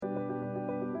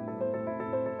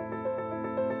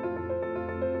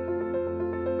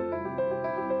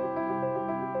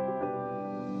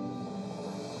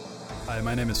Hi,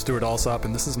 my name is Stuart Alsop,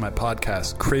 and this is my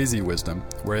podcast, Crazy Wisdom,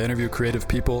 where I interview creative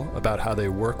people about how they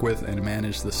work with and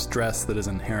manage the stress that is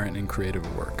inherent in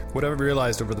creative work. What I've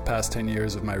realized over the past 10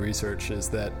 years of my research is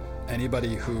that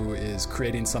anybody who is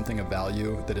creating something of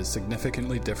value that is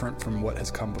significantly different from what has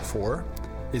come before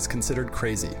is considered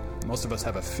crazy. Most of us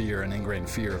have an ingrained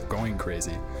fear of going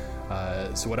crazy.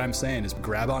 So what I'm saying is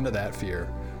grab onto that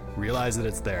fear, realize that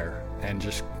it's there, and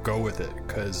just go with it,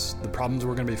 because the problems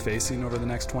we're going to be facing over the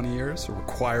next 20 years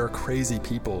require crazy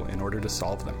people in order to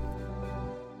solve them.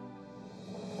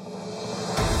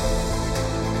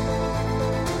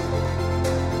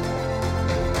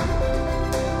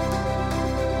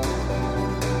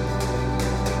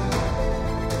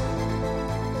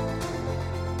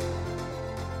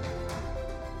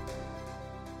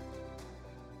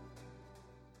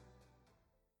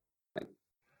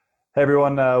 Hey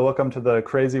everyone, welcome to the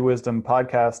Crazy Wisdom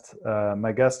podcast.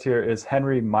 My guest here is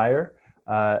Henri Meijer,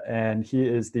 and he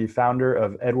is the founder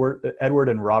of Edward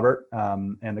and Robert,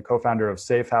 and the co-founder of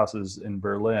Safe Houses in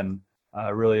Berlin.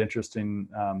 A really interesting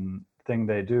thing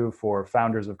they do for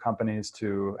founders of companies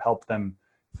to help them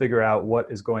figure out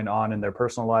what is going on in their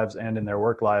personal lives and in their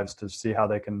work lives to see how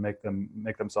they can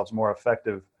make themselves more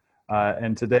effective.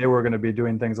 And today we're going to be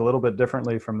doing things a little bit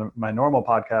differently from my normal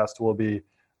podcast.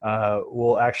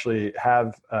 We'll actually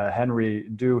have Henri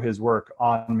do his work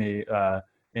on me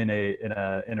in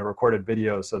a recorded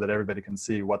video so that everybody can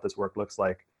see what this work looks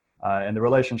like. And the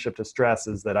relationship to stress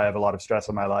is that I have a lot of stress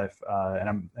in my life,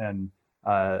 and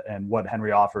what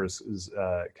Henri offers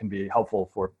can be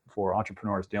helpful for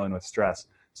entrepreneurs dealing with stress.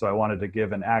 So I wanted to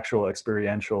give an actual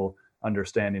experiential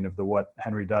understanding of what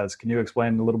Henri does. Can you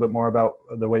explain a little bit more about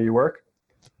the way you work?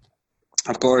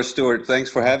 Of course, Stuart. Thanks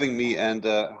for having me, and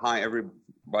hi everybody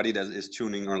that is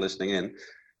tuning or listening in.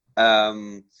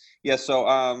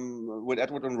 With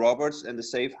Edward and Roberts and the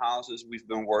Safe Houses, we've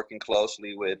been working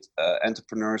closely with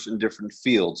entrepreneurs in different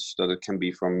fields. So it can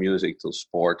be from music to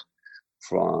sport,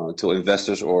 to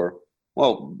investors or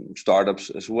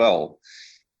startups as well.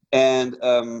 And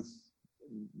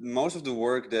most of the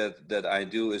work that I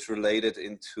do is related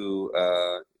into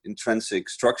intrinsic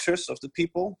structures of the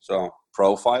people, so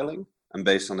profiling. And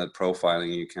based on that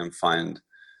profiling, you can find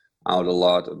out a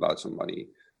lot about somebody.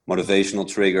 Motivational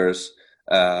triggers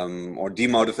or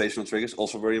demotivational triggers,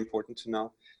 also very important to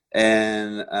know.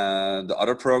 And the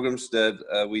other programs that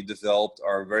we developed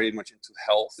are very much into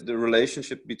health. The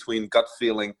relationship between gut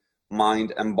feeling,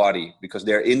 mind, and body, because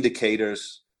they're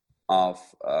indicators of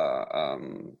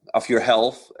your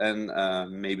health. And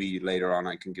maybe later on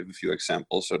I can give a few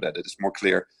examples so that it is more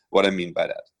clear what I mean by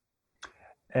that.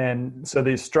 And so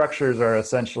these structures are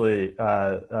essentially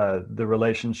the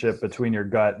relationship between your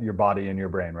gut, your body, and your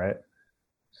brain, right?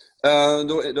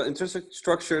 The intrinsic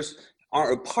structures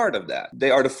are a part of that.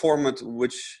 They are the format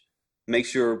which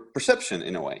makes your perception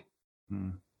in a way.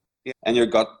 Yeah. And your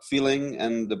gut feeling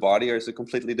and the body is a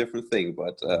completely different thing,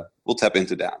 but we'll tap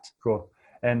into that. Cool.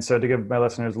 And so to give my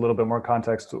listeners a little bit more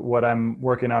context, what I'm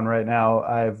working on right now,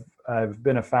 I've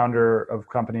been a founder of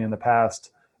a company in the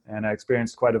past, and I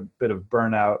experienced quite a bit of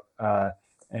burnout.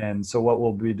 And so what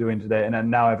we'll be doing today, and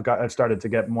now I've started to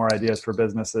get more ideas for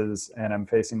businesses, and I'm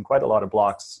facing quite a lot of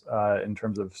blocks in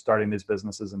terms of starting these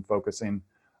businesses and focusing.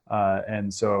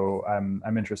 And so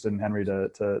I'm interested in Henri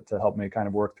to help me kind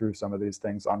of work through some of these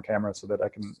things on camera so that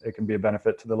it can be a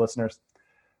benefit to the listeners.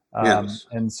 Yes.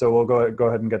 And so we'll go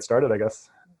ahead and get started, I guess.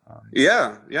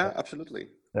 Yeah, absolutely.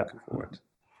 Yeah. Looking forward.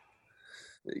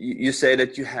 You say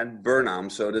that you had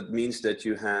burnout, so that means that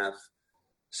you have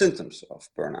symptoms of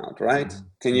burnout, right?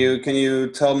 Mm-hmm. Can you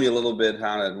tell me a little bit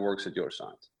how that works at your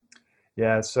side?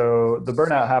 Yeah, so the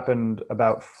burnout happened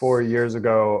about 4 years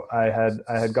ago. I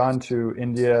had gone to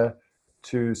India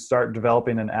to start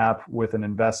developing an app with an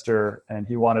investor, and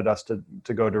he wanted us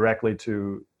to go directly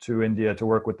to India to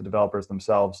work with the developers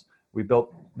themselves. We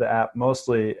built the app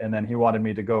mostly, and then he wanted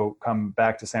me to come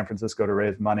back to San Francisco to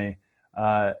raise money.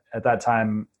 At that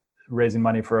time, raising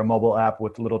money for a mobile app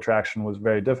with little traction was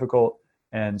very difficult.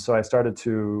 And so I started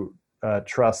to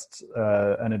trust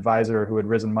an advisor who had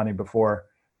risen money before.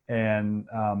 And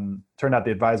turned out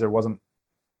the advisor wasn't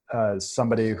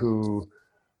somebody who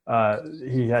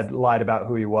he had lied about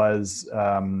who he was.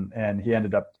 And he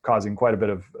ended up causing quite a bit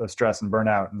of stress and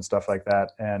burnout and stuff like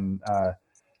that.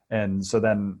 And so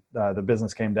then the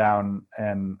business came down,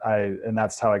 and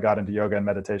that's how I got into yoga and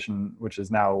meditation, which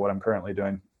is now what I'm currently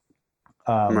doing.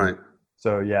 Right.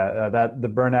 So yeah,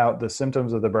 the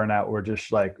symptoms of the burnout were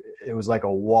just like, it was like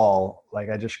a wall. Like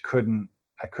I couldn't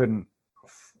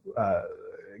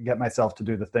get myself to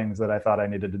do the things that I thought I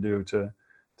needed to do to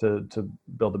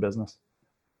build a business.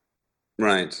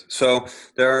 Right. So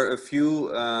there are a few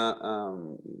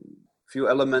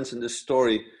elements in this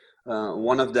story.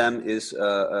 One of them is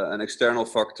an external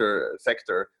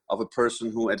factor of a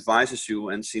person who advises you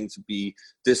and seems to be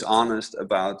dishonest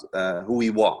about who he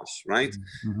was, right?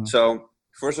 Mm-hmm. So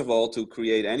first of all, to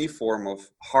create any form of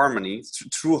harmony,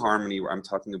 true harmony, where I'm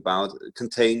talking about,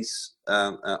 contains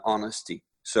honesty.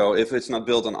 So if it's not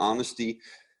built on honesty,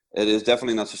 it is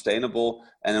definitely not sustainable,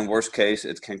 and in worst case,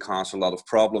 it can cause a lot of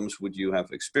problems which you have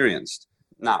experienced.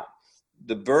 Now,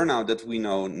 the burnout that we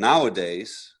know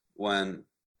nowadays, when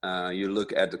you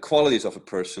look at the qualities of a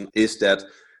person, is that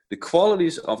the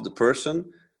qualities of the person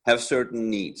have certain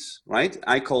needs, right?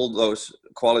 I call those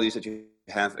qualities that you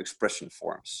have expression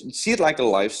forms. See it like a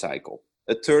life cycle.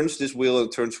 It turns this wheel,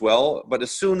 it turns well, but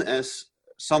as soon as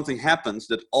something happens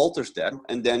that alters that,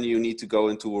 and then you need to go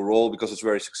into a role because it's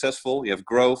very successful, you have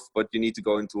growth, but you need to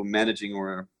go into a managing or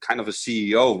a kind of a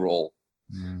CEO role.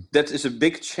 That is a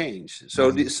big change.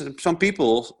 So some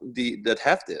people that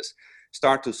have this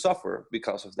start to suffer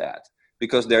because of that,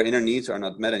 because their inner needs are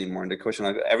not met anymore, and the question,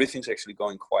 like, everything's actually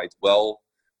going quite well,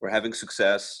 we're having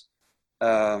success,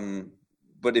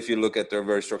 but if you look at the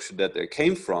very structure that they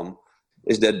came from,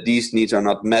 is that these needs are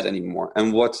not met anymore.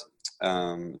 And what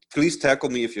please tackle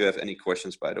me if you have any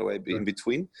questions, by the way, in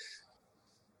between.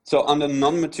 So on the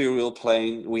non-material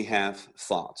plane, we have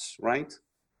thoughts, right?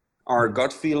 Our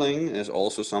gut feeling is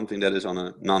also something that is on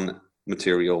a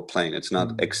non-material plane. It's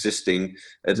not existing.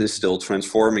 It is still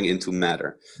transforming into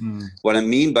matter. What I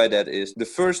mean by that is the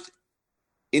first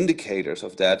indicators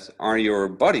of that are your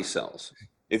body cells.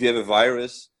 If you have a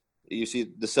virus, you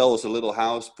see the cell is a little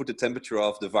house, put the temperature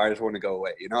off, the virus want to go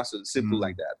away, so it's simple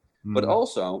like that. But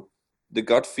also the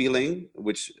gut feeling,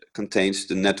 which contains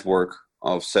the network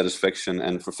of satisfaction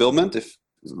and fulfillment,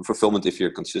 if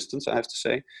you're consistent, I have to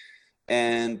say.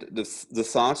 And the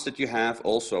thoughts that you have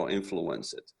also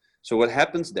influence it. So what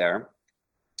happens there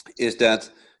is that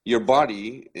your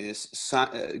body is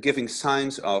giving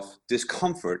signs of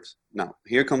discomfort. Now,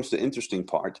 here comes the interesting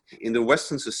part. In the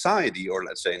Western society, or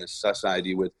let's say in a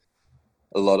society with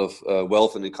a lot of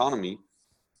wealth and economy,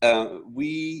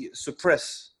 we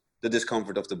suppress the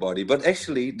discomfort of the body. But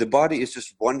actually, the body is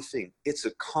just one thing. It's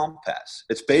a compass.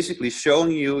 It's basically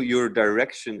showing you your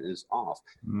direction is off.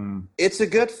 It's a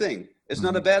good thing. It's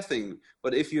not a bad thing.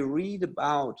 But if you read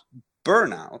about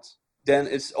burnout, then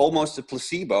it's almost a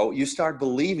placebo. You start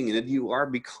believing in it. You are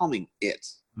becoming it.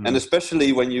 And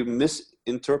especially when you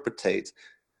misinterpret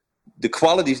the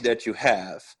qualities that you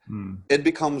have, it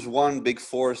becomes one big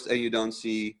forest and you don't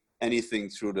see anything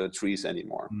through the trees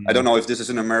anymore. I don't know if this is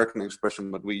an American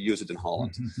expression, but we use it in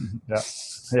Holland. No,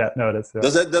 it is. Yeah.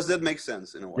 Does that make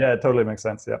sense in a way? Yeah, it totally makes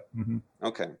sense. Yeah.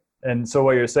 Okay. And so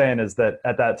what you're saying is that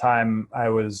at that time I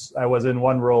was in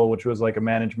one role, which was like a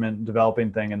management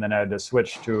developing thing, and then I had to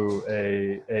switch to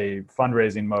a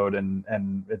fundraising mode, and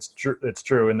it's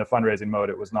true in the fundraising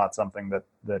mode it was not something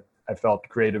that I felt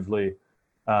creatively.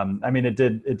 I mean, it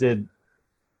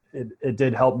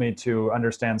did help me to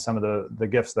understand some of the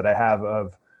gifts that I have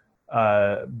of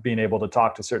being able to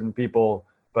talk to certain people,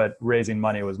 but raising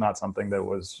money was not something that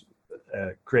was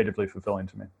creatively fulfilling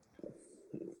to me.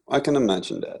 I can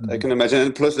imagine that. I can imagine.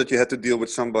 And plus that you had to deal with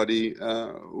somebody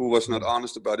who was not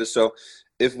honest about it. So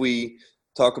if we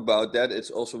talk about that,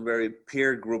 it's also very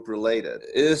peer group related.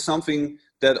 It is something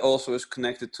that also is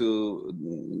connected to,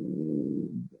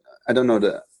 I don't know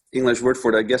the English word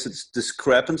for it. I guess it's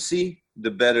discrepancy.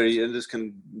 The better, and this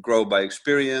can grow by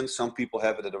experience. Some people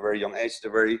have it at a very young age.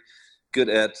 They're very good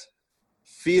at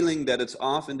feeling that it's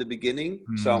off in the beginning.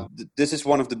 So this is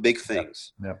one of the big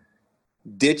things. Yeah.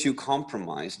 Did you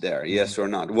compromise there? Yes or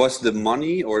not? Was the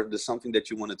money or the something that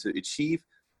you wanted to achieve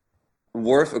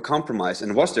worth a compromise?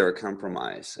 And was there a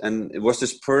compromise? And was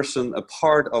this person a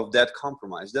part of that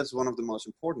compromise? That's one of the most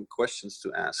important questions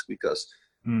to ask, because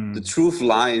the truth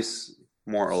lies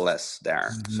more or less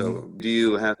there. So do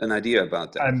you have an idea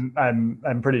about that?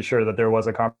 I'm pretty sure that there was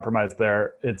a compromise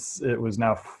there. It was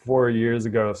now 4 years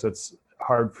ago, so it's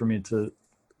hard for me to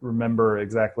remember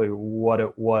exactly what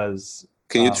it was.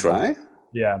 Can you try?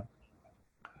 Yeah.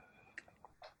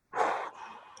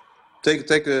 Take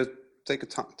your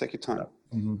time. Yeah.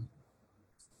 Mm-hmm.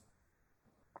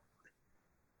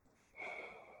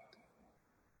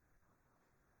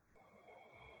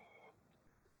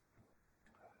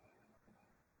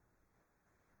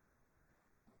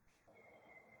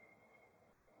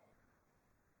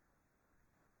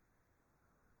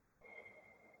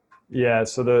 Yeah.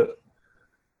 So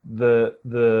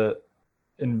the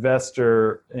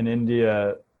investor in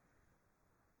India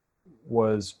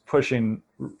was pushing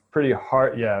pretty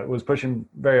hard. Yeah, it was pushing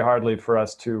very hardly for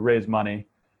us to raise money.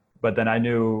 But then I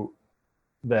knew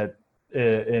that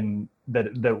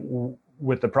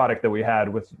with the product that we had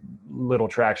with little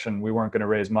traction, we weren't going to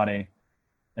raise money.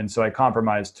 And so I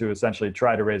compromised to essentially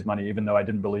try to raise money, even though I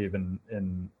didn't believe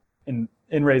in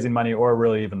raising money or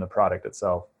really even the product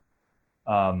itself.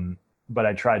 But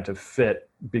I tried to fit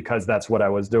because that's what I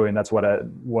was doing. That's what I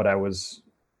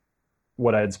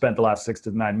had spent the last 6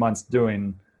 to 9 months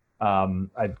doing.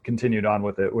 I continued on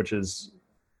with it, which is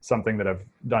something that I've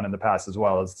done in the past as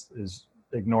well, is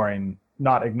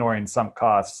not ignoring sunk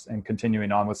costs and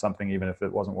continuing on with something even if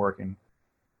it wasn't working.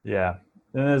 Yeah.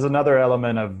 And there's another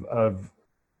element of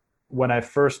when I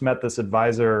first met this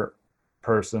advisor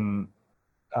person,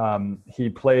 he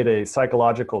played a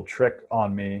psychological trick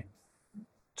on me.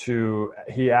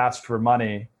 He asked for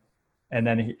money, and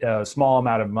then a small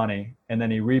amount of money, and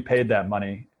then he repaid that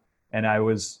money. And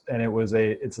it's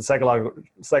a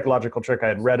psychological trick I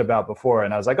had read about before.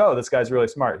 And I was like, oh, this guy's really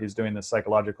smart. He's doing this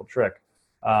psychological trick.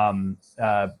 And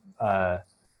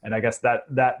I guess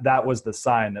that was the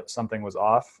sign that something was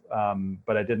off.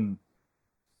 But I didn't,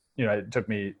 it took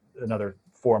me another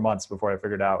 4 months before I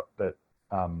figured out that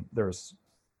there was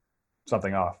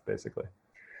something off, basically.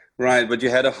 Right, but you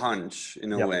had a hunch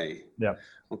in a way. Yeah.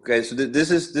 Okay, so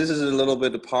this is a little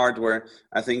bit the part where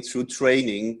I think through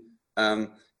training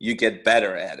you get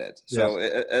better at it. So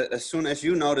as soon as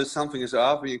you notice something is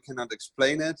off and you cannot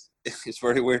explain it, it's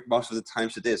very weird. Most of the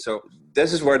times it is. So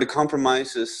this is where the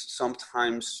compromises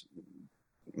sometimes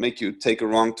make you take a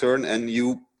wrong turn, and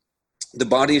the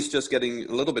body is just getting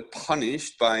a little bit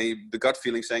punished by the gut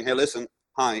feeling saying, hey, listen,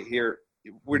 hi, here,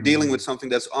 we're dealing with something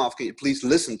that's off. Can you please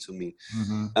listen to me?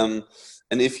 And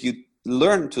if you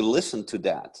learn to listen to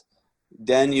that,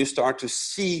 then you start to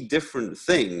see different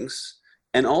things.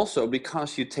 And also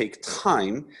because you take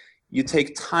time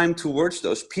towards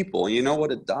those people. And you know what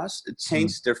it does? It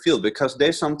changes their field, because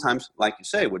they sometimes, like you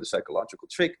say, with a psychological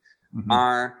trick,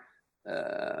 are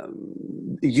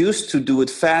used to do it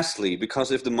fastly,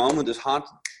 because if the moment is hot,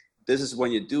 this is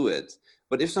when you do it.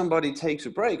 But if somebody takes a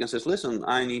break and says, listen,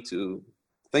 I need to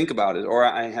think about it, or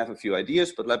I have a few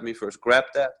ideas, but let me first grab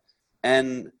that.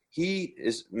 And he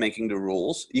is making the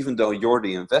rules, even though you're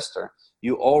the investor,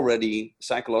 you already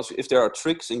psychologically, if there are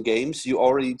tricks in games, you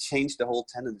already change the whole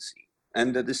tendency.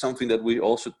 And that is something that we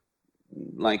also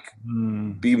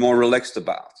be more relaxed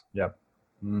about. Yeah.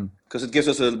 Because it gives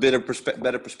us a better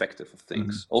perspective of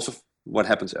things. Also what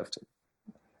happens after.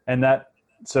 And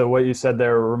so what you said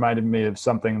there reminded me of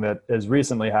something that has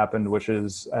recently happened, which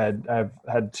is I've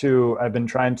been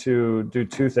trying to do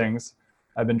two things.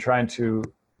 I've been trying to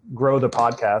grow the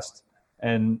podcast,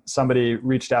 and somebody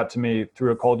reached out to me through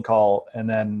a cold call and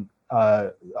then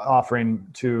offering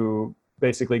to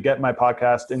basically get my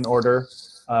podcast in order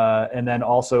and then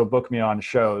also book me on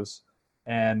shows.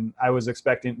 And I was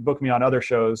expecting book me on other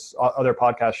shows, other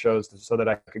podcast shows, so that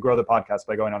I could grow the podcast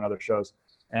by going on other shows.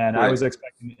 And I was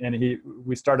expecting, and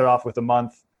we started off with a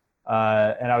month,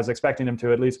 and I was expecting him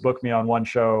to at least book me on one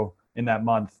show in that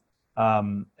month.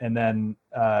 And then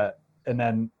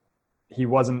he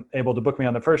wasn't able to book me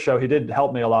on the first show. He did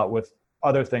help me a lot with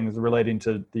other things relating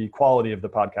to the quality of the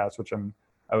podcast, which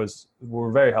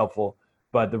were very helpful.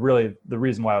 But the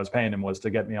reason why I was paying him was to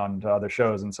get me on to other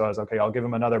shows. And so I was okay, I'll give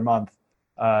him another month.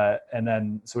 And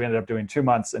then, so we ended up doing 2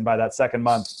 months. And by that second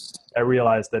month, I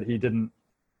realized that he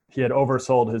had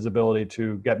oversold his ability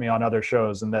to get me on other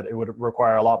shows, and that it would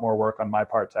require a lot more work on my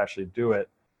part to actually do it.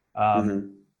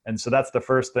 And so that's the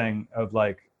first thing of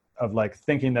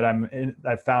thinking that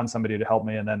I found somebody to help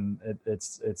me. And then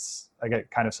I get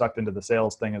kind of sucked into the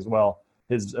sales thing as well,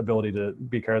 his ability to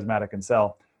be charismatic and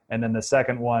sell. And then the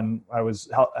second one, I was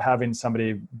having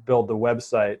somebody build the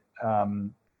website,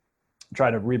 try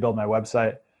to rebuild my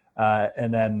website.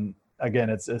 And then again,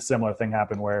 it's a similar thing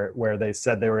happened where they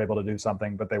said they were able to do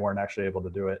something, but they weren't actually able to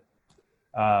do it.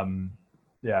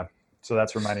 So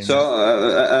that's reminding me.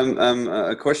 So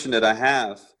a question that I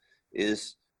have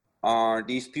is, are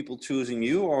these people choosing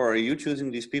you, or are you choosing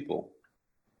these people?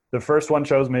 The first one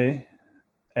chose me,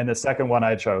 and the second one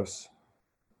I chose.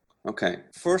 Okay.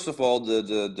 First of all,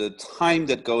 the time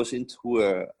that goes into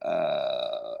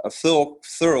a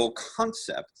thorough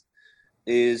concept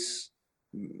is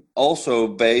also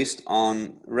based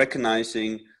on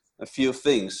recognizing a few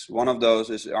things. One of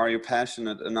those is, are you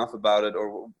passionate enough about it,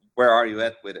 or where are you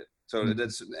at with it? So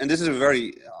this is a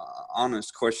very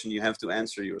honest question you have to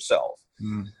answer yourself.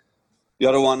 The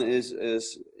other one is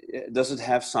does it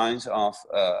have signs of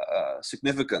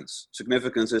significance?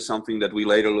 Significance is something that we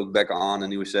later look back on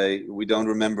and we say, we don't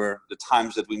remember the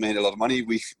times that we made a lot of money.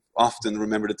 We often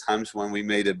remember the times when we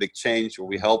made a big change, or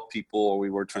we helped people, or we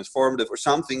were transformative, or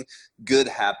something good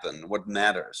happened, what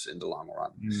matters in the long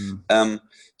run.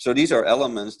 So these are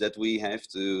elements that we have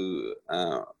to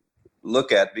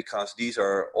look at, because these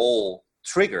are all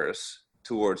triggers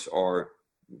towards our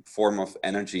form of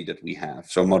energy that we have,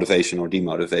 so motivation or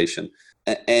demotivation.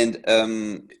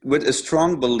 And with a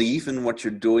strong belief in what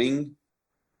you're doing,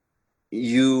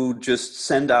 you just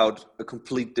send out a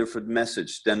complete different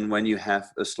message than when you have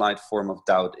a slight form of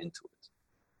doubt into it.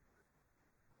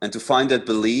 And to find that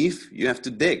belief, you have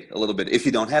to dig a little bit if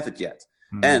you don't have it yet.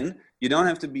 And you don't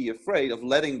have to be afraid of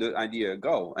letting the idea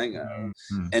go.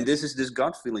 And this is this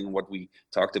gut feeling, what we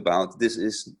talked about. This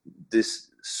is this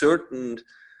certain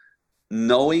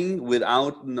knowing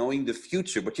without knowing the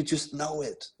future, but you just know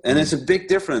it. And it's a big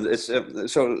difference.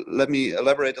 So let me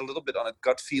elaborate a little bit on it.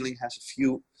 Gut feeling has a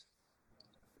few,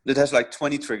 it has like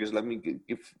 20 triggers. Let me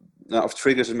give, of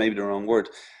triggers is maybe the wrong word.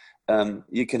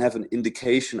 You can have an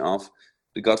indication of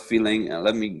the gut feeling.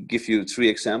 Let me give you 3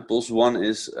 examples. One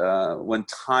is when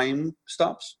time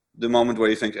stops, the moment where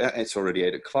you think, it's already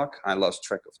 8 o'clock, I lost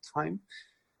track of time.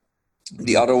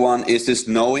 The other one is this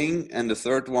knowing, and the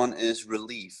third one is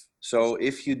relief. So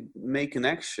if you make an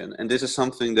action, and this is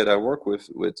something that I work with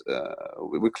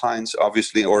clients,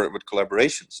 obviously, or with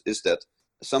collaborations, is that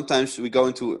sometimes we go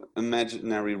into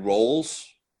imaginary roles,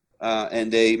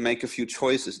 and they make a few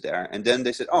choices there, and then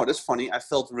they said, "Oh, that's funny. I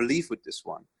felt relief with this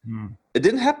one." It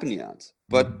didn't happen yet,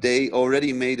 but they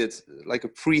already made it like a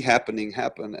pre-happening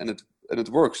happen, and it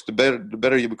works. The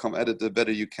better you become at it, the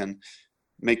better you can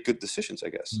make good decisions, I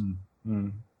guess.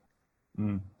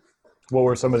 What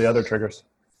were some of the other triggers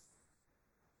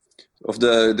of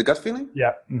the gut feeling?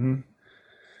 Yeah.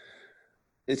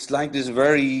 It's like this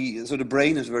so the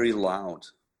brain is very loud.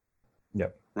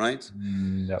 Yep. Right?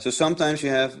 Yep. So sometimes you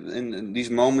have in these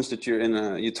moments that you're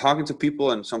you're talking to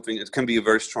people, and something, it can be a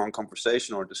very strong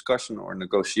conversation or discussion or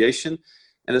negotiation.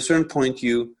 And at a certain point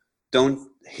you don't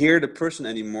hear the person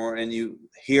anymore, and you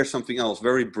hear something else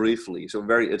very briefly. So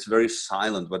it's very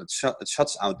silent, but it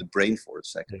shuts out the brain for a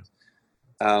second.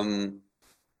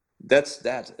 That's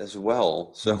that as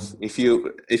well. So if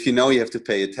you know you have to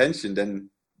pay attention, then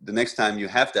the next time you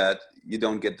have that, you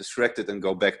don't get distracted and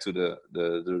go back to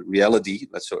the reality,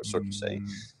 let's sort of say.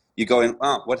 You go in,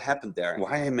 what happened there?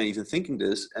 Why am I even thinking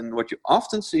this? And what you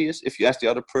often see is, if you ask the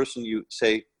other person, you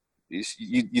say,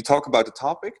 you talk about the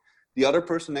topic, the other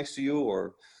person next to you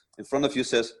or in front of you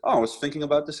says, I was thinking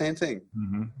about the same thing.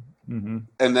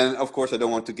 And then, of course, I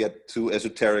don't want to get too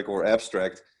esoteric or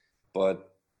abstract, but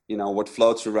what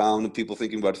floats around and people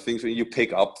thinking about things, when you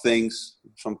pick up things,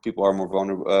 some people are more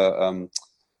vulnerable,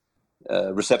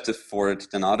 receptive for it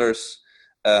than others.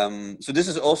 So this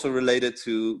is also related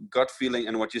to gut feeling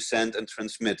and what you send and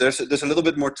transmit. There's a little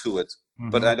bit more to it,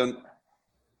 but I don't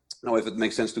know if it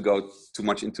makes sense to go too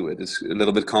much into it. It's a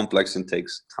little bit complex and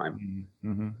takes time.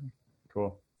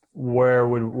 Cool. Where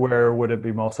would it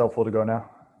be most helpful to go now?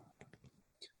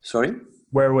 Sorry?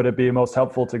 Where would it be most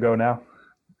helpful to go now?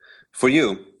 For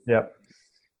you? Yeah.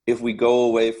 If we go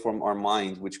away from our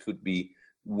mind, which could be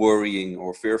worrying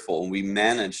or fearful, and we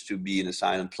manage to be in a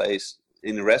silent place,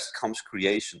 in rest comes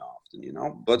creation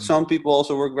often, but some people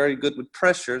also work very good with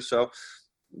pressure. So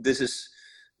this is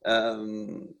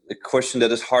a question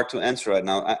that is hard to answer right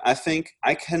now. I think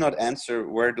I cannot answer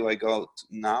where do I go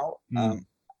now.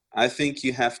 I think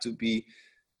you have to be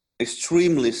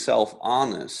extremely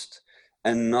self-honest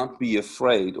and not be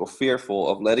afraid or fearful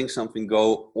of letting something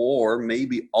go, or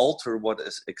maybe alter what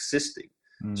is existing.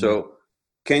 So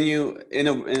can you,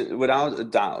 without a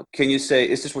doubt, can you say,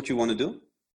 is this what you want to do?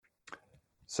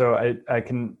 So I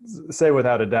can say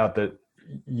without a doubt that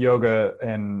yoga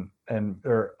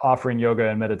or offering yoga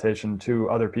and meditation to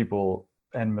other people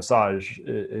and massage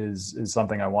is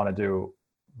something I want to do,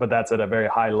 but that's at a very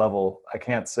high level. I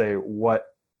can't say what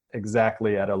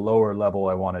exactly at a lower level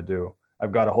I want to do.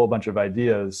 I've got a whole bunch of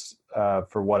ideas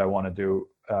for what I want to do,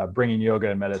 bringing yoga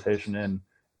and meditation in,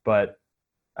 but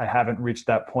I haven't reached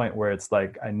that point where it's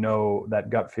like, I know that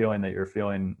gut feeling that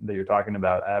you're talking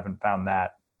about. I haven't found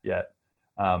that yet.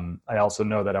 I also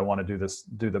know that I want to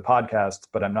do the podcast,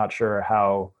 but I'm not sure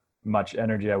how much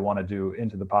energy I want to do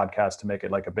into the podcast to make it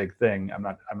like a big thing. I'm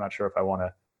not sure if I want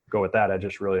to go with that. I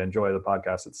just really enjoy the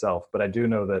podcast itself, but I do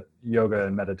know that yoga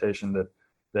and meditation,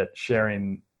 that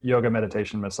sharing yoga,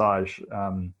 meditation, massage,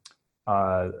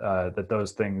 that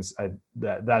those things,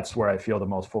 that's where I feel the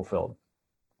most fulfilled.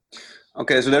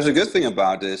 Okay, so there's a good thing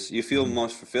about this. You feel Mhm.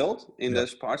 most fulfilled in Yeah.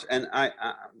 those parts, and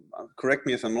correct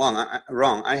me if I'm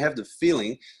wrong. I have the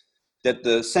feeling that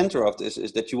the center of this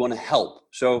is that you want to help.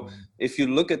 So Mhm. if you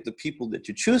look at the people that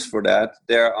you choose for that,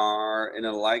 they're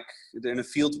in a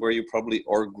field where you probably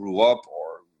or grew up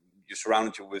or you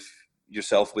surrounded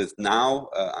yourself with now.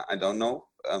 I don't know,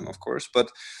 of course,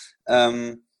 but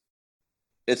um,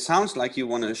 it sounds like you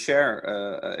want to share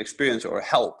experience or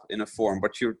help in a form,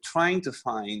 but you're trying to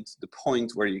find the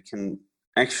point where you can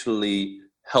actually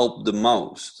help the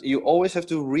most. You always have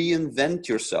to reinvent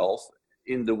yourself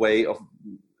in the way of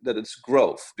that it's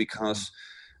growth, because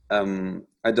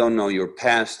I don't know your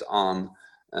past on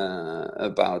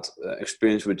about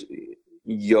experience with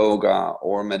yoga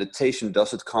or meditation.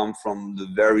 Does it come from the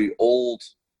very old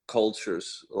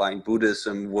cultures like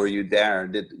Buddhism? Were you there?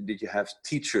 Did you have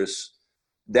teachers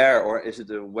there, or is it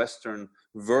a Western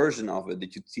version of it?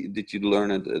 Did you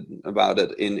learn it about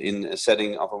it in a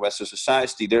setting of a Western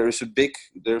society? There's a big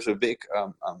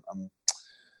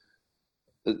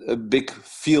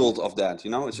field of that,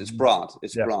 it's Mhm. broad,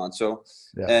 Yeah. so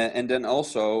Yeah. and then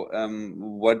also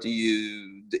what do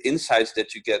you the insights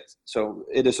that you get, so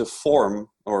it is a form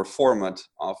or a format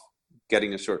of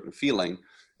getting a certain feeling.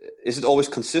 Is it always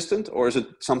consistent, or is it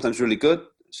sometimes really good,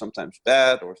 sometimes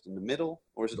bad, or is it in the middle,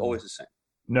 or is it Mhm. always the same?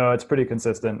 No, it's pretty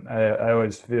consistent. I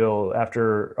always feel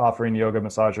after offering yoga,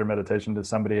 massage, or meditation to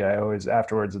somebody, I always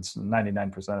afterwards, it's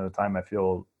 99% of the time, I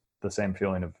feel the same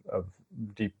feeling of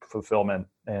deep fulfillment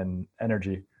and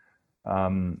energy.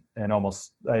 And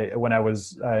almost when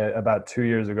about 2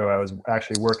 years ago, I was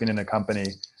actually working in a company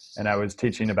and I was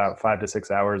teaching about 5 to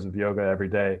 6 hours of yoga every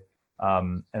day.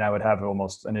 And I would have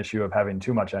almost an issue of having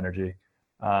too much energy,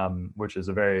 which is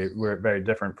we're very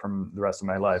different from the rest of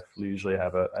my life. We usually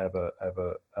have a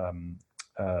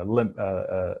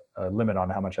limit on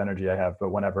how much energy I have. But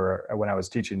when I was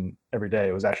teaching every day,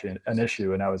 it was actually an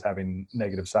issue, and I was having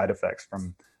negative side effects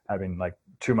from having like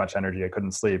too much energy. I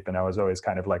couldn't sleep, and I was always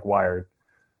kind of like wired.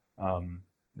 Um,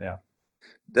 yeah.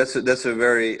 That's a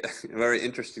very very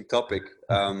interesting topic.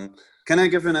 Can I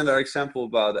give another example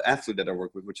about the athlete that I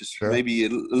work with, which is Sure. maybe a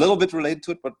little bit related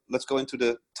to it, but let's go into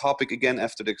the topic again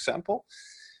after the example.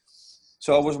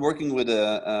 So I was working with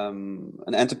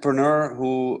an entrepreneur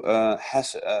who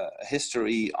has a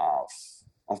history of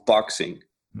boxing,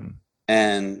 Mm.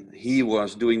 and he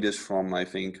was doing this from, I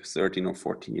think, 13 or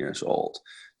 14 years old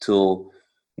till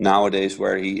nowadays,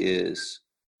 where he is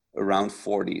around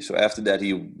 40. So after that,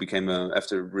 he became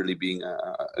after really being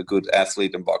a good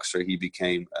athlete and boxer, he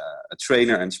became a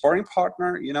trainer and sparring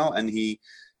partner, and he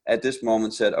at this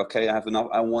moment said, okay, I have enough.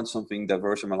 I want something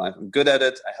diverse in my life. I'm good at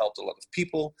it. I helped a lot of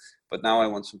people, but now I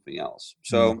want something else. Mm.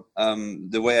 So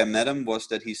the way I met him was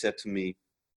that he said to me,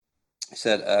 he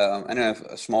said, I have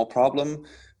a small problem.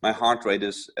 My heart rate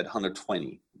is at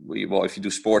 120. Well, if you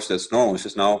do sports, that's normal. He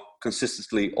says, no,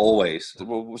 consistently, always.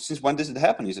 Well, since when did it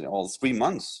happen? He said, well, 3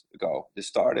 months ago this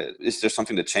started. Is there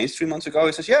something that changed 3 months ago?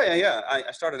 He says, yeah.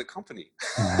 I started a company.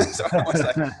 So I was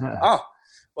like, oh, Yeah.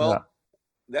 well,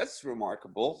 that's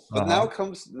remarkable. But now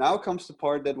Uh-huh. comes the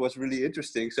part that was really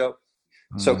interesting. So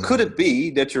Mm. could it be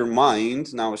that your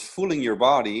mind now is fooling your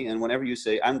body, and whenever you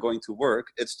say I'm going to work,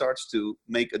 it starts to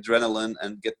make adrenaline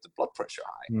and get the blood pressure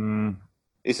high? Mm.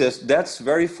 He says that's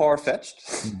very far-fetched.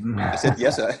 Mhm. I said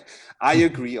yes, I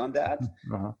agree on that.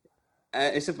 Uh-huh.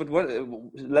 He said, but what?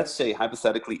 Let's say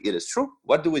hypothetically it is true.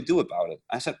 What do we do about it?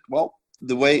 I said, well,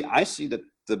 the way I see that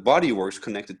the body works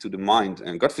connected to the mind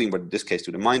and gut feeling, but in this case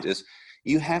to the mind, is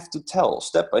you have to tell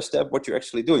step by step what you're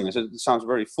actually doing. I said it sounds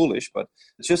very foolish, but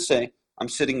just say I'm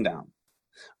sitting down.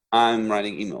 I'm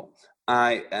writing email.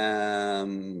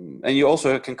 And you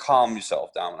also can calm yourself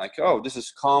down. Like, oh, this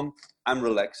is calm. I'm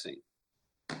relaxing.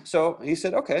 So he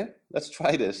said, okay, let's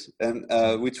try this. And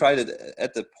we tried it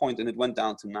at the point, and it went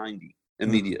down to 90 Mm.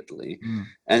 immediately. Mm.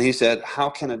 And he said, how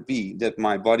can it be that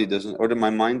my body doesn't, or that my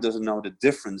mind doesn't know the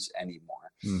difference anymore?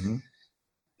 Mhm.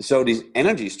 So these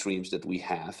energy streams that we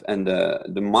have, and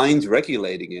the mind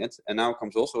regulating it, and now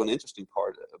comes also an interesting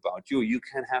part about you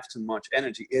can have too much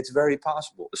energy. It's very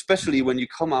possible, especially when you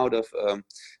come out of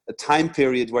a time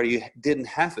period where you didn't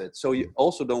have it, so you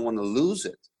also don't want to lose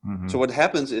it. So Mhm. what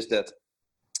happens is that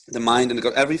the mind and the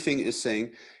gut, everything is saying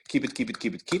keep it, keep it,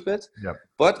 keep it, keep it. Yep.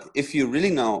 But if you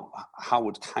really know how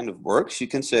it kind of works, you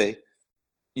can say,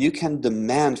 you can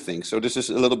demand things. So this is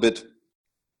a little bit,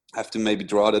 I have to maybe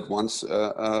draw that once.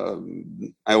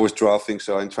 I always draw things,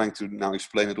 so I'm trying to now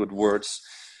explain it with words.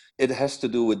 It has to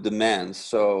do with demands.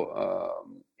 So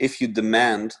if you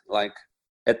demand, like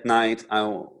at night, I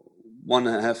want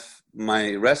to have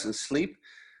my rest and sleep,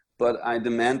 but I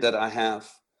demand that I have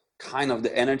kind of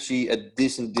the energy at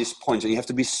this and this point. So you have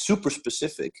to be super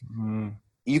specific. Mm.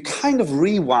 You kind of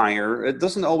rewire. It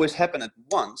doesn't always happen at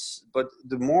once, but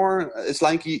the more, it's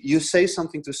like you say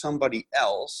something to somebody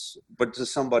else, but the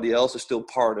somebody else is still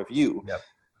part of you. Yep.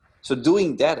 So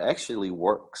doing that actually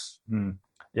works. Mm.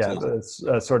 Yeah, it's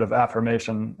a sort of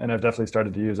affirmation, and I've definitely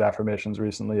started to use affirmations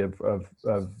recently of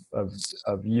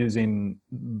using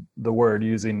the word,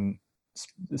 using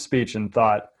speech and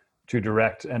thought to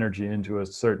direct energy into a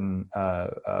certain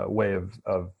way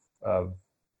of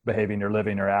behaving or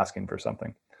living or asking for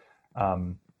something.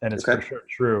 And it's for sure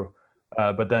true.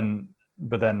 But then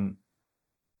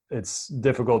it's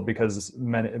difficult because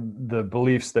the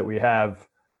beliefs that we have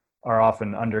are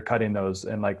often undercutting those,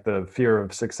 and like the fear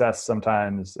of success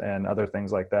sometimes and other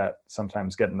things like that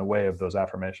sometimes get in the way of those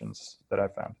affirmations that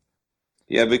I've found.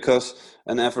 Yeah, because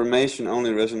an affirmation only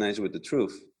resonates with the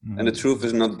truth. Mm-hmm. And the truth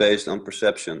is not based on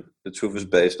perception. The truth is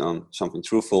based on something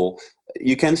truthful.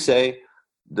 You can say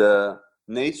the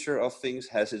nature of things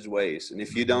has its ways. And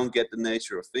if you don't get the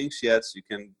nature of things yet, you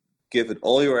can give it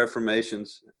all your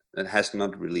affirmations. It has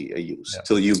not really a use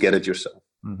till you get it yourself,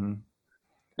 in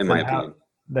my opinion.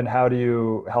 Then how do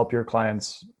you help your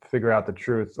clients figure out the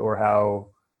truth, or how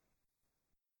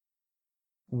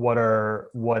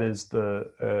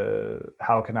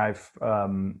can I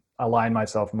align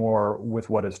myself more with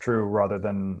what is true rather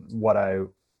than what I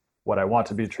want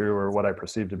to be true or what I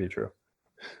perceive to be true?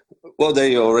 Well, there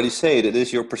you already say it. It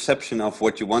is your perception of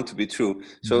what you want to be true.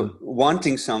 So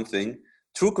wanting something,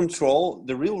 true control,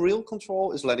 the real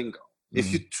control is letting go.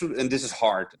 If you and this is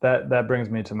hard. That brings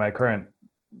me to my current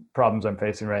problems I'm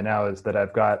facing right now, is that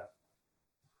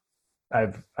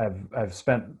I've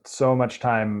spent so much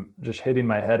time just hitting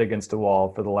my head against a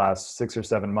wall for the last 6 or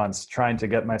 7 months, trying to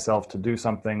get myself to do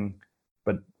something,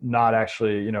 but not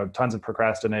actually, tons of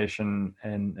procrastination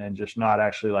and just not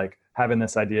actually like having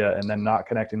this idea and then not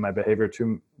connecting my behavior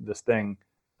to this thing.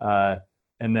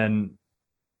 And then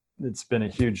it's been a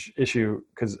huge issue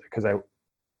because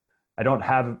I don't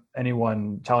have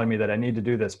anyone telling me that I need to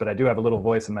do this, but I do have a little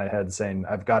voice in my head saying,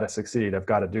 I've got to succeed. I've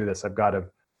got to do this. I've got to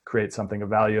create something of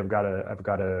value. I've got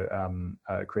to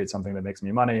create something that makes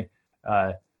me money.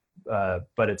 But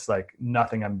it's like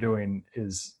nothing I'm doing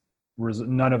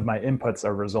none of my inputs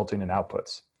are resulting in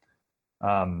outputs.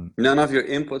 None of your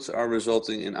inputs are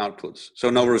resulting in outputs. So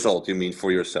no result, you mean,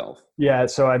 for yourself? Yeah.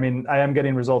 So, I mean, I am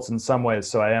getting results in some ways.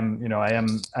 So I'm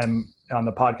on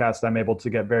the podcast, I'm able to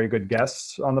get very good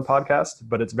guests on the podcast,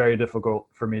 but it's very difficult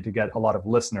for me to get a lot of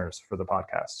listeners for the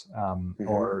podcast,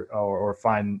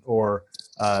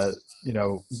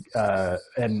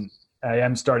 and I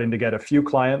am starting to get a few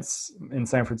clients in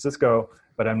San Francisco,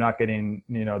 but I'm not getting,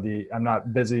 I'm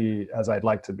not busy as I'd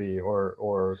like to be,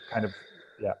 or kind of,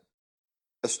 yeah.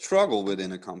 A struggle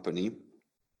within a company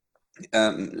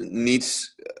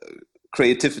needs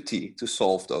creativity to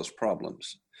solve those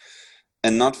problems,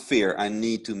 and not fear. I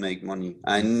need to make money.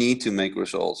 I need to make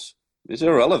results. It's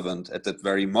irrelevant at that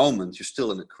very moment. You're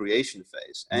still in the creation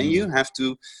phase, and you have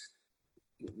to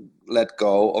let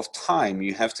go of time.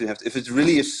 You have to if it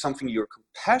really is something you're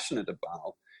compassionate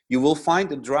about, you will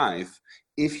find a drive.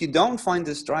 If you don't find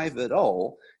this drive at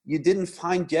all, you didn't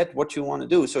find yet what you want to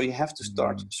do. So you have to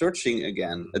start searching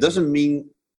again. It doesn't mean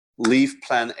leave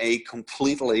plan A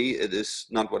completely. It is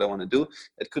not what I want to do.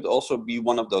 It could also be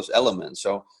one of those elements.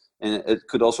 And it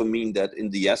could also mean that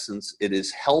in the essence, it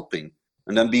is helping.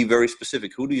 And then be very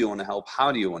specific. Who do you want to help?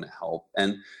 How do you want to help?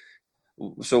 And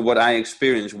so what I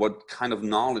experience, what kind of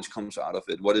knowledge comes out of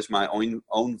it? What is my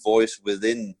own voice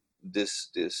within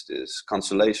this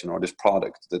constellation or this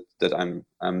product that I'm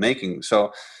making?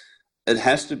 So it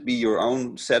has to be your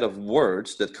own set of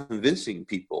words that convincing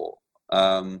people.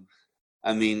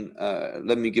 Let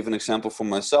me give an example for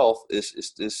myself.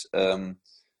 Is this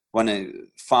when I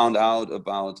found out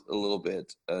about a little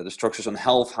bit the structures on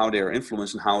health, how they are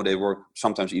influenced and how they work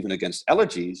sometimes even against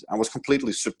allergies, I was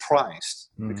completely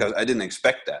surprised because I didn't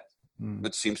expect that.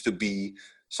 It seems to be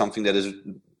something that is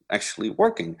actually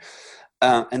working.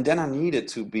 And then I needed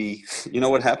to be,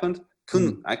 what happened?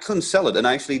 I couldn't sell it, and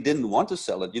I actually didn't want to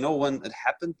sell it. When it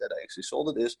happened that I actually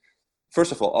sold it is,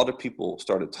 first of all, other people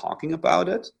started talking about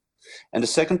it. And the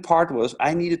second part was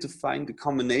I needed to find the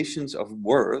combinations of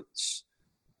words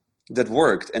that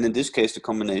worked. And in this case, the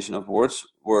combination of words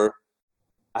were,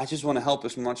 I just want to help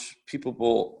as much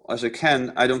people as I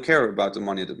can. I don't care about the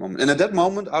money at that moment. And at that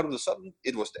moment, out of the sudden,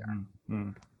 it was there.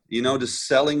 The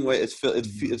selling way,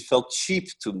 it felt cheap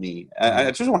to me.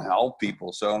 I just want to help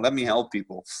people. So let me help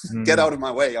people. Get out of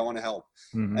my way. I want to help.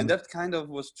 And that kind of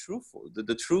was truthful.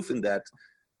 The truth in that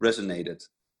resonated.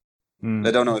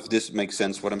 I don't know if this makes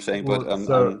sense what I'm saying, but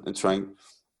I'm trying.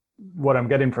 what I'm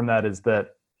getting from that is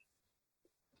that,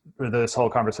 or this whole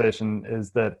conversation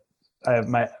is that I have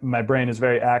my brain is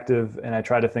very active, and I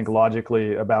try to think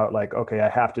logically about like, okay, I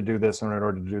have to do this in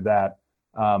order to do that.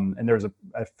 And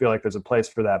I feel like there's a place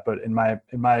for that, but in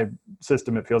my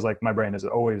system, it feels like my brain is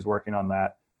always working on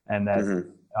that, and that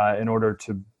in order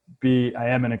to I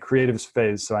am in a creative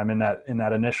phase, so I'm in that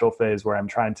initial phase where I'm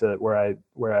trying to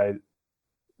where I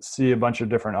see a bunch of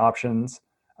different options,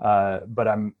 but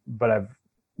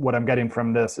what I'm getting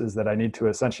from this is that I need to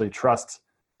essentially trust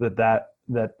that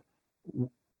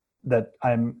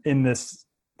I'm in this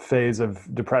phase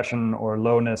of depression or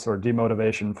lowness or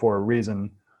demotivation for a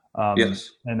reason.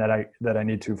 Yes. And that I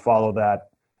need to follow that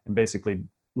and basically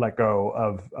let go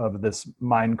of this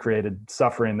mind created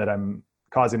suffering that I'm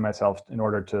causing myself in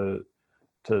order to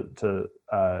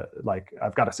like,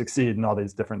 I've got to succeed in all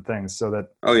these different things. So that,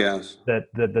 oh yes,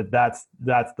 that's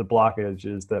the blockage,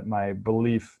 is that my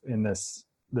belief in this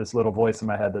little voice in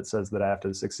my head that says that I have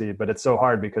to succeed. But it's so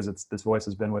hard because this voice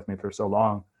has been with me for so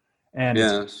long. And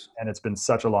yes. it's been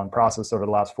such a long process over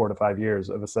the last 4 to 5 years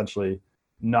of essentially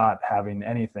not having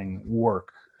anything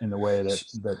work in the way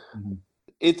that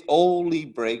it only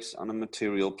breaks on a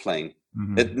material plane.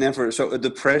 It never, so a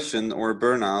depression or a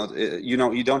burnout,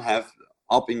 you don't have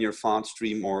up in your thought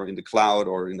stream or in the cloud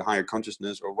or in the higher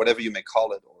consciousness or whatever you may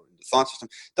call it, or in the thought system.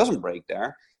 It doesn't break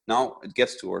there. Now it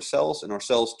gets to our cells, and our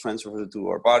cells transfer it to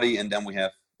our body, and then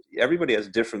everybody has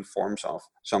different forms of.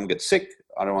 Some get sick,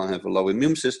 other one have a low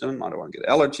immune system, other one get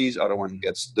allergies, other one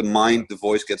gets the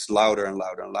voice gets louder and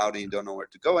louder and louder, and you don't know where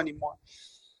to go anymore.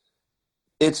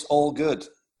 It's all good.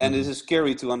 And it is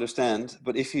scary to understand,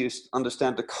 but if you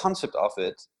understand the concept of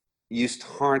it, you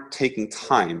start taking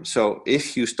time. So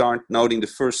if you start noting the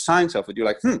first signs of it, you're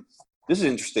like, this is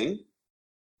interesting.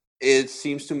 It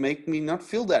seems to make me not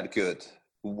feel that good.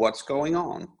 What's going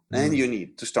on? And you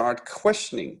need to start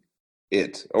questioning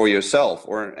it or yourself,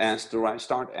 or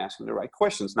start asking the right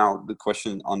questions. Now, the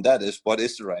question on that is, what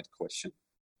is the right question?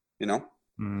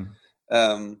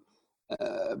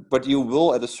 But you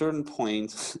will, at a certain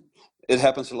point, it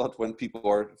happens a lot when people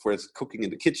are, for it's cooking in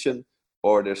the kitchen,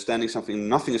 or they're standing something,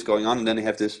 nothing is going on, and then they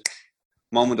have this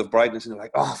moment of brightness, and they're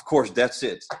like, oh, of course, that's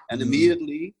it. And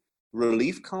immediately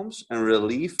relief comes, and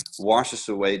relief washes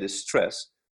away the stress.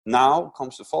 Now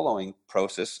comes the following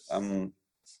process.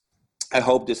 I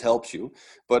hope this helps you.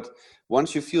 But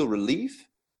once you feel relief,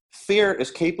 fear is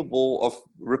capable of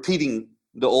repeating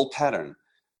the old pattern.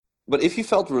 But if you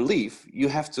felt relief, you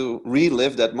have to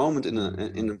relive that moment in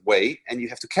a way, and you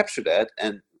have to capture that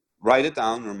and write it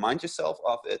down, remind yourself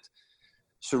of it,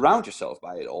 surround yourself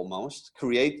by it almost,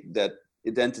 create that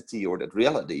identity or that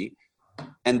reality.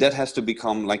 And that has to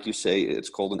become, like you say, it's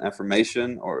called an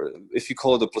affirmation, or if you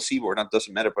call it a placebo or not,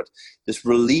 doesn't matter. But this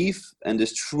relief and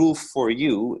this truth for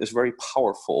you is very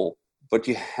powerful, but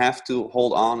you have to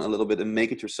hold on a little bit and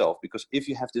make it yourself. Because if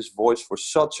you have this voice for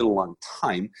such a long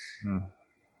time,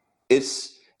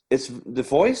 it's the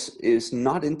voice is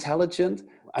not intelligent.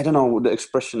 I don't know the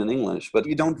expression in English, but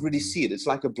you don't really see it. It's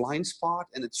like a blind spot,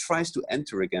 and it tries to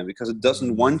enter again because it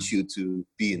doesn't want you to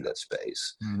be in that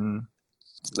space.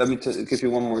 Let me give you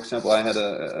one more example. I had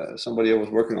somebody I was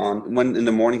working on. When in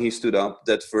the morning he stood up,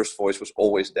 that first voice was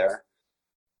always there.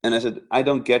 And I said, I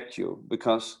don't get you,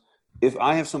 because if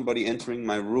I have somebody entering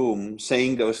my room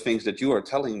saying those things that you are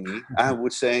telling me, I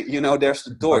would say, there's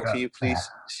the door. Can you please,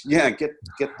 get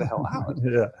the hell out.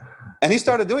 And he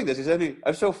started doing this. He said,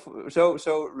 I'm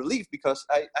so relieved, because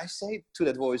I say to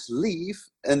that voice, leave.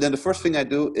 And then the first thing I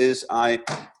do is I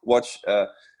watch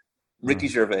Ricky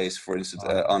Gervais, for instance,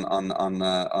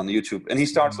 on YouTube, and he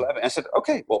starts laughing. I said,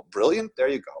 "Okay, well, brilliant. There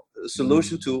you go. A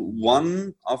solution to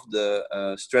one of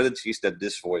the strategies that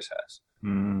this voice has."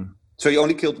 So you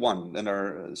only killed one, and there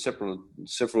are several.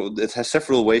 It has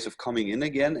several ways of coming in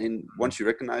again, and once you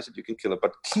recognize it, you can kill it.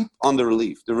 But keep on the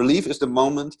relief. The relief is the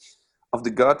moment of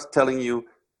the gut telling you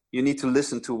you need to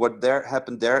listen to what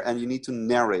happened there, and you need to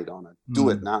narrate on it. Do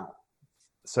it now.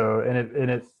 So, and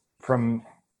it from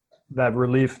that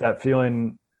relief, that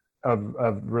feeling of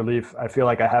relief, I feel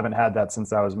like I haven't had that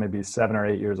since I was maybe 7 or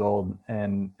 8 years old,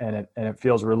 and it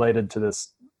feels related to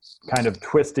this kind of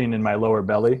twisting in my lower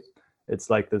belly. It's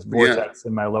like this vortex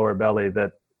in my lower belly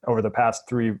that over the past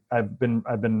 3 I've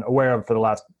been aware of for the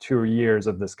last 2 years,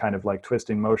 of this kind of like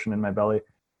twisting motion in my belly,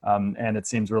 and it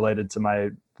seems related to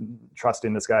my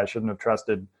trusting this guy I shouldn't have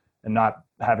trusted and not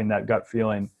having that gut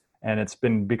feeling. And it's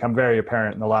become very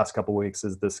apparent in the last couple of weeks,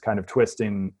 is this kind of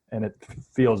twisting, and it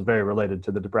feels very related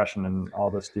to the depression and all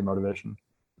this demotivation.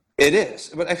 It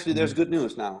is, but actually there's good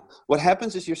news now. What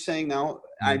happens is, you're saying now,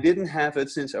 I didn't have it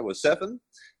since I was 7.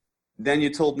 Then you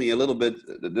told me a little bit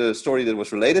the story that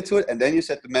was related to it. And then you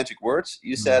said the magic words.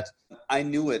 You said, I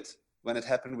knew it when it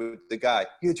happened with the guy.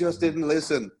 You just didn't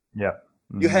listen. Yeah.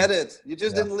 You had it. You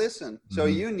just didn't listen. So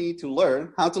you need to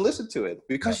learn how to listen to it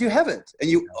because you have it and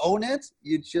you own it.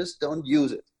 You just don't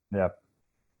use it. Yeah.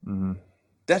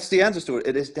 That's the answer to it.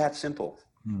 It is that simple.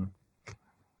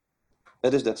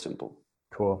 It is that simple.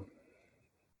 Cool.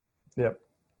 Yep.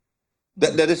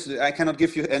 That is, I cannot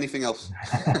give you anything else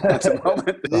at the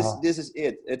moment. This is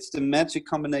it. It's the magic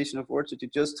combination of words that you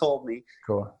just told me.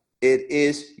 Cool. It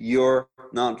is you're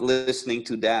not listening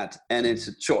to that, and it's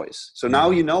a choice. So now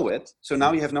you know it. So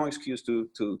now you have no excuse to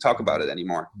talk about it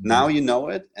anymore. Now you know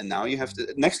it, and now you have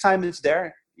to. Next time it's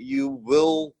there, you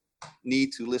will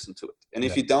need to listen to it. And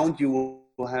if you don't, you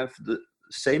will have the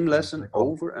same lesson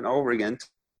over and over again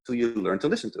till you learn to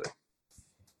listen to it.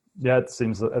 Yeah, it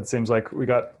seems like we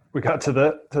got to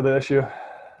the issue.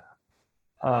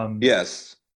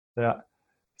 Yes. Yeah.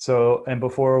 So, and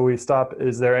before we stop,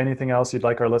 is there anything else you'd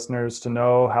like our listeners to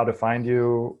know? How to find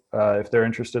you, if they're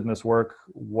interested in this work,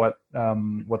 what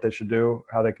they should do,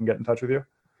 how they can get in touch with you?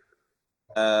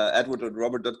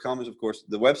 edwardandrobert.com is of course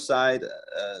the website.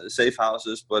 Safe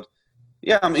houses, but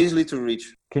yeah, I'm easily to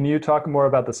reach. Can you talk more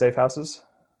about the safe houses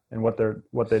and what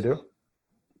they do?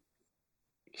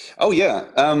 Oh yeah,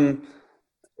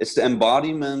 it's the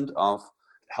embodiment of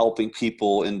helping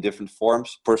people in different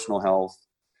forms: personal health,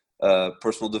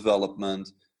 personal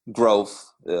development,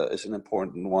 growth is an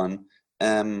important one.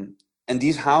 And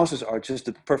these houses are just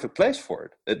the perfect place for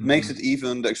it. It makes it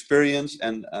even the experience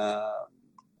and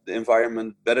the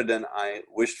environment better than I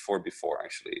wished for before.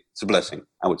 Actually, it's a blessing,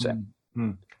 I would say.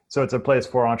 So it's a place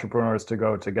for entrepreneurs to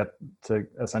go to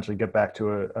essentially get back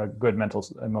to a good mental,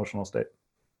 emotional state.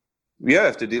 Yeah,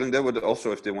 if they're dealing that with,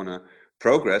 also if they want to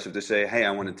progress, if they say, hey, I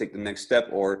want to take the next step,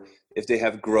 or if they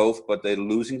have growth but they're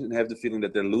losing and have the feeling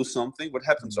that they lose something. What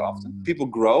happens often? People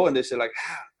grow and they say like,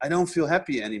 I don't feel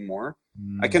happy anymore.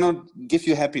 I cannot give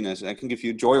you happiness. I can give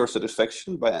you joy or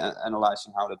satisfaction by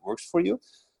analyzing how that works for you.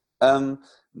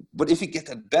 But if you get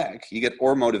that back, you get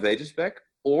or motivators back,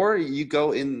 or you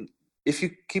go in, if you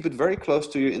keep it very close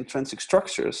to your intrinsic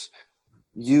structures,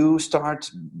 you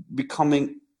start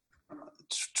becoming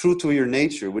true to your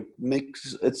nature, which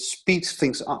makes it speeds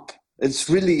things up. It's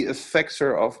really a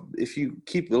factor of, if you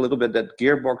keep a little bit that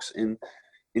gearbox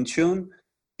in tune,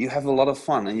 you have a lot of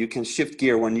fun and you can shift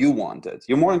gear when you want it.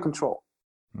 You're more in control.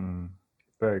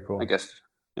 Very cool. I guess.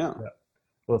 Yeah.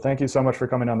 Well, thank you so much for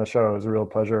coming on the show. It was a real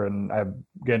pleasure, and I've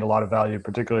gained a lot of value,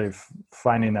 particularly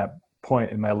finding that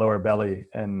point in my lower belly.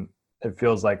 And it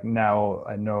feels like now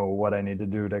I know what I need to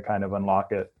do to kind of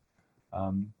unlock it.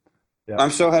 I'm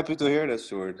so happy to hear that,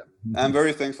 Stuart. I'm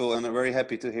very thankful and I'm very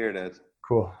happy to hear that.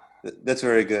 Cool. That's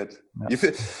very good.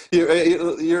 Yeah.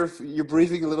 You're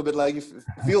breathing a little bit, like you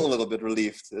feel a little bit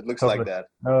relieved. It looks like that.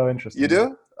 Oh, interesting. You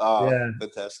do? Oh, yeah.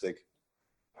 Fantastic.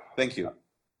 Thank you.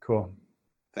 Cool.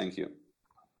 Thank you.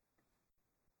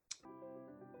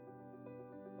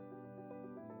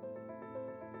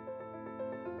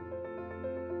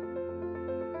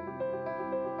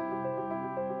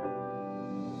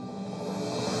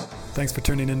 Thanks for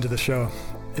tuning into the show.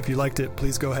 If you liked it,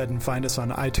 please go ahead and find us on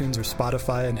iTunes or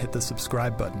Spotify and hit the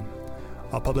subscribe button.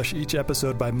 I'll publish each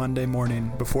episode by Monday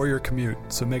morning before your commute,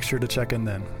 so make sure to check in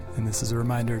then. And this is a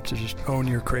reminder to just own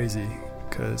your crazy,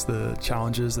 because the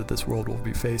challenges that this world will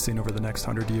be facing over the next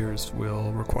 100 years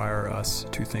will require us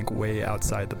to think way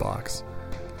outside the box.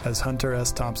 As Hunter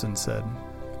S. Thompson said,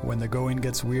 when the going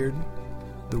gets weird,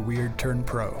 the weird turn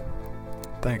pro.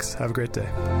 Thanks. Have a great day.